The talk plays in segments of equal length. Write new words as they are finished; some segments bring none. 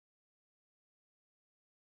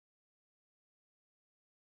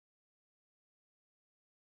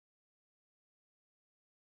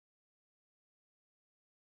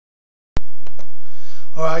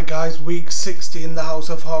Alright guys, week 60 in the House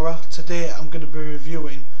of Horror. Today I'm going to be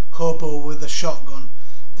reviewing Hobo with a Shotgun.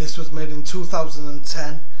 This was made in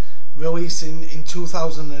 2010, releasing in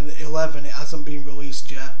 2011, it hasn't been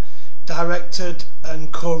released yet. Directed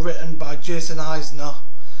and co-written by Jason Eisener,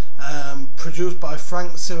 produced by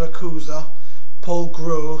Frank Siracusa, Paul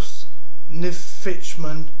Gross, Niv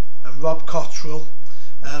Fichman and Rob Cotterill.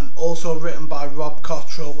 Also written by Rob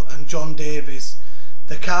Cotterill and John Davies.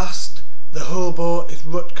 The cast: the Hobo is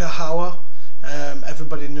Rutger Hauer.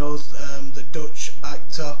 Everybody knows the Dutch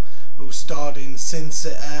actor who starred in Sin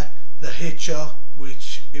City, The Hitcher,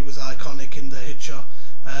 which it was iconic in The Hitcher,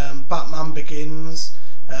 Batman Begins,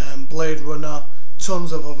 Blade Runner,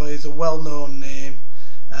 tons of others. A well-known name.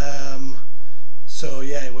 So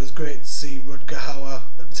yeah, it was great to see Rutger Hauer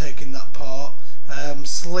taking that part.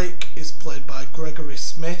 Slick is played by Gregory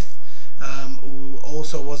Smith, who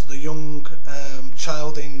also was the young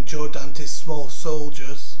child in Joe Dante's Small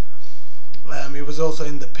Soldiers. He was also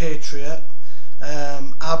in The Patriot.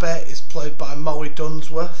 Abby is played by Molly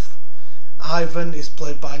Dunsworth. Ivan is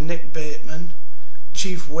played by Nick Bateman.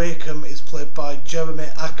 Chief Wakeham is played by Jeremy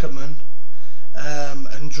Akerman.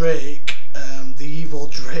 And Drake, the evil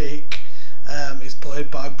Drake, is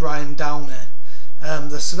played by Brian Downey.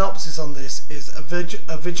 The synopsis on this is: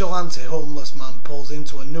 a vigilante homeless man pulls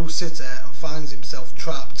into a new city and finds himself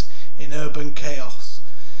trapped in urban chaos.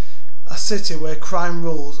 A city where crime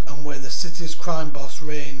rules and where the city's crime boss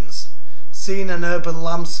reigns. Seeing an urban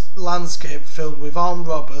landscape filled with armed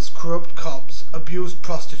robbers, corrupt cops, abused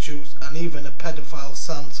prostitutes and even a pedophile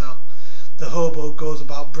Santa, the Hobo goes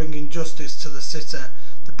about bringing justice to the city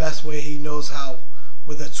the best way he knows how,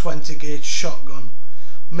 with a 20-gauge shotgun.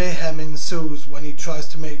 Mayhem ensues when he tries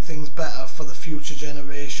to make things better for the future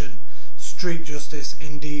generation. Street justice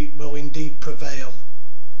will indeed prevail.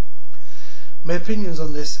 My opinions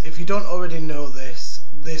on this: if you don't already know this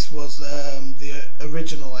was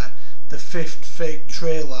originally the fifth fake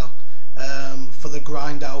trailer for the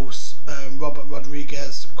Grindhouse Robert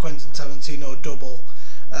Rodriguez Quentin Tarantino double,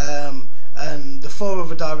 and the four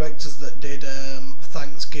other directors that did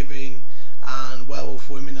Thanksgiving and Werewolf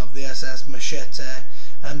Women of the SS, Machete,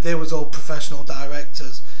 and they was all professional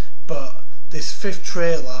directors. But this fifth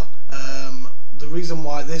trailer, the reason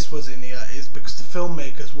why this was in here is because the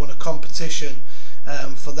filmmakers won a competition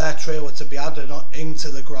for their trailer to be added into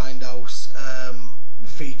the Grindhouse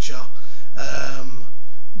feature.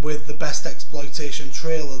 With the best exploitation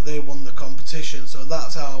trailer, they won the competition, so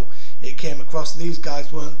that's how it came across. These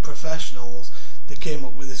guys weren't professionals. They came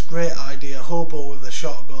up with this great idea: Hobo with a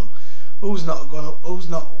shotgun. Who's not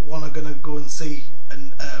gonna go and see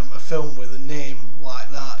a film with a name like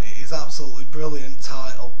that? It is absolutely brilliant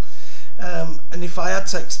title. And if I had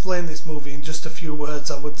to explain this movie in just a few words,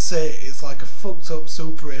 I would say it's like a fucked up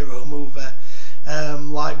superhero movie,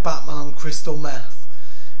 like Batman on crystal meth.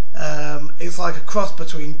 It's like a cross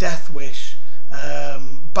between Death Wish,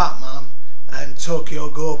 Batman and Tokyo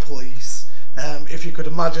Go Police. If you could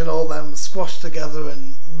imagine all them squashed together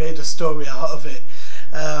and made a story out of it.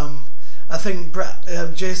 I think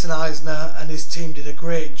Jason Eisener and his team did a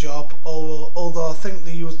great job, although I think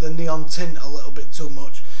they used the neon tint a little bit too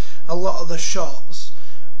much. A lot of the shots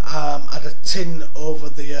had a tint over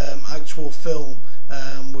the actual film,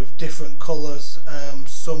 with different colours.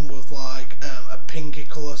 Some with like a pinky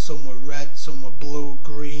colour, some were red, some were blue,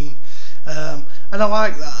 green, and I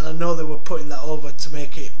like that, and I know they were putting that over to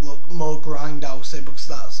make it look more grindhousey, because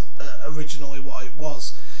that's originally what it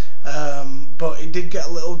was. But it did get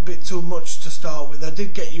a little bit too much to start with. I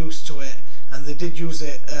did get used to it, and they did use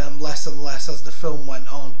it less and less as the film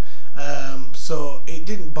went on, so it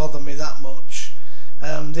didn't bother me that much.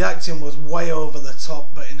 The acting was way over the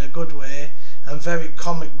top, but in a good way, and very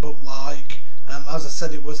comic book like. As I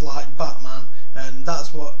said, it was like Batman, and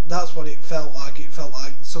that's what it felt like. It felt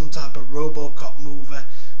like some type of RoboCop movie,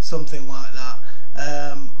 something like that.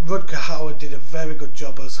 Rutger Hauer did a very good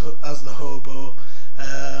job as the Hobo.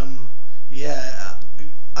 Yeah,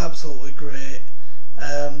 absolutely great.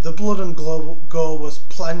 The blood and gore was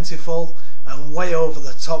plentiful and way over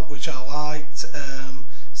the top, which I liked.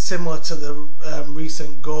 Similar to the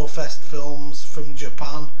recent Gore Fest films from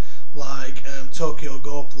Japan, like Tokyo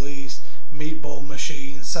Go Police, Meatball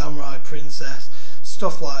Machine, Samurai Princess,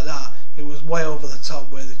 stuff like that. It was way over the top,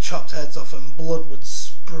 where they chopped heads off and blood would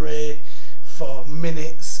spray for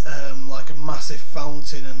minutes, like a massive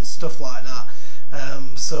fountain and stuff like that.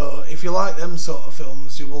 So if you like them sort of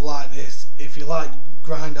films, you will like this. If you like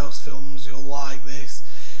Grindhouse films, you'll like this.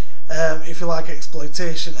 If you like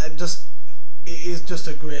exploitation, it is just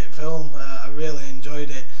a great film. I really enjoyed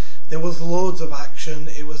it. There was loads of action.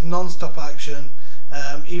 It was non-stop action.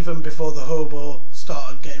 Even before the Hobo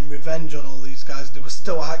started getting revenge on all these guys. There was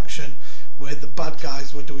still action where the bad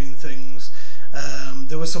guys were doing things.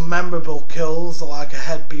 There were some memorable kills, like a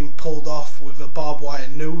head being pulled off with a barbed wire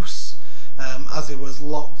noose as it was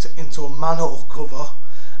locked into a manhole cover,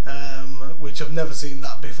 which I've never seen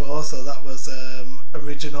that before, so that was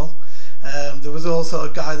original. There was also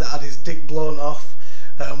a guy that had his dick blown off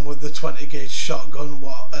with the 20 gauge shotgun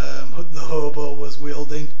what the Hobo was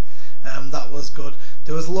wielding. That was good.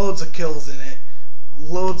 There was loads of kills in it,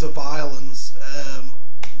 loads of violence,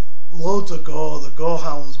 loads of gore. The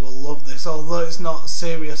gorehounds will love this, although it's not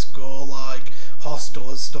serious gore like Hostel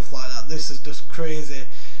and stuff like that. This is just crazy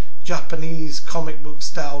Japanese comic book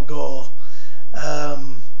style gore.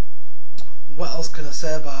 What else can I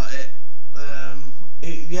say about it?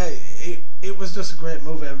 It was just a great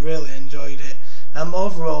movie. I really enjoyed it.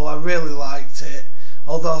 Overall, I really liked it,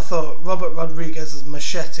 although I thought Robert Rodriguez's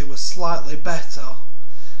Machete was slightly better.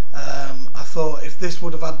 I thought if this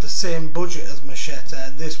would have had the same budget as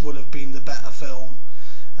Machete, this would have been the better film.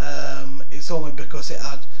 It's only because it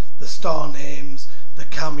had the star names, the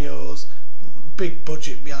cameos, big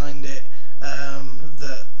budget behind it,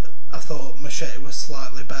 that I thought Machete was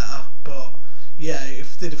slightly better. But yeah,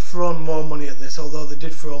 if they'd have thrown more money at this, although they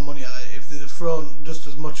did throw money at it, if they'd have thrown just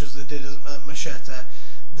as much as they did at Machete,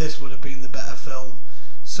 this would have been the better film.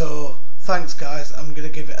 So thanks guys, I'm going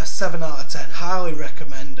to give it a 7 out of 10, highly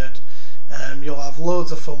recommended. You'll have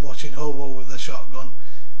loads of fun watching Hobo with a shotgun.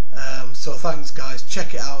 So thanks guys,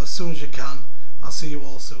 check it out as soon as you can. I'll see you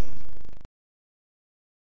all soon.